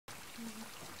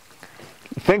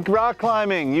Think rock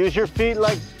climbing. Use your feet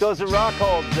like those are rock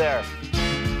holds there.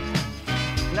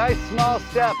 Nice small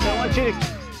steps. I want you to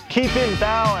keep in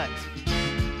balance.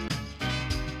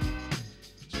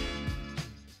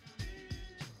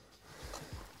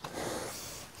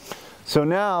 So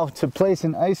now, to place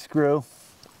an ice screw,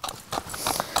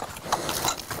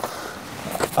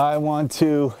 I want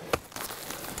to,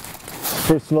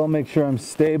 first of all, make sure I'm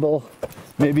stable.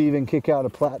 Maybe even kick out a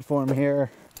platform here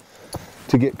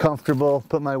to get comfortable,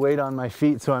 put my weight on my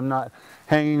feet so I'm not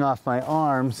hanging off my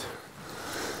arms.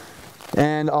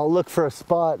 And I'll look for a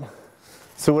spot.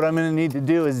 So what I'm going to need to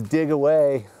do is dig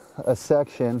away a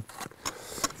section,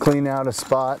 clean out a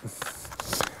spot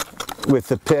with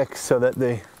the pick so that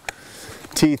the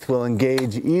teeth will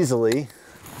engage easily.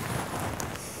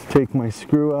 Take my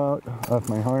screw out of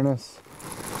my harness.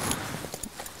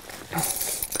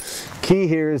 Key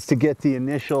here is to get the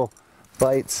initial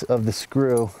bites of the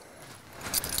screw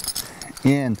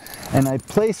in, and I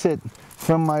place it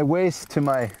from my waist to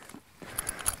my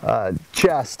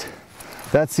chest.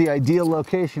 That's the ideal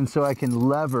location so I can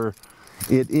lever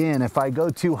it in. If I go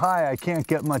too high, I can't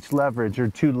get much leverage, or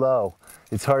too low,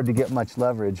 it's hard to get much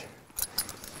leverage.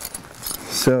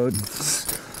 So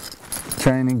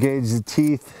try and engage the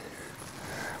teeth.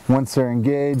 Once they're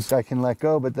engaged, I can let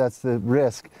go, but that's the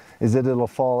risk, is that it'll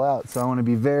fall out. So I want to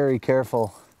be very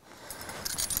careful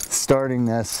starting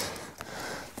this,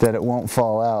 that it won't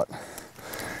fall out.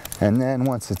 And then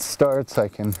once it starts, I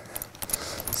can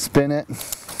spin it.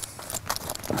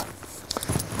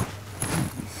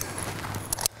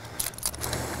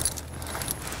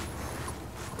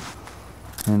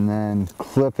 And then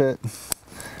clip it.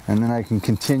 And then I can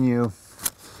continue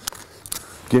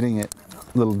getting it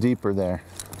a little deeper there.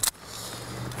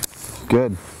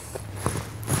 Good.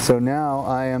 So now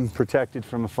I am protected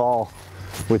from a fall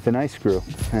with an ice screw,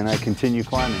 and I continue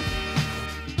climbing.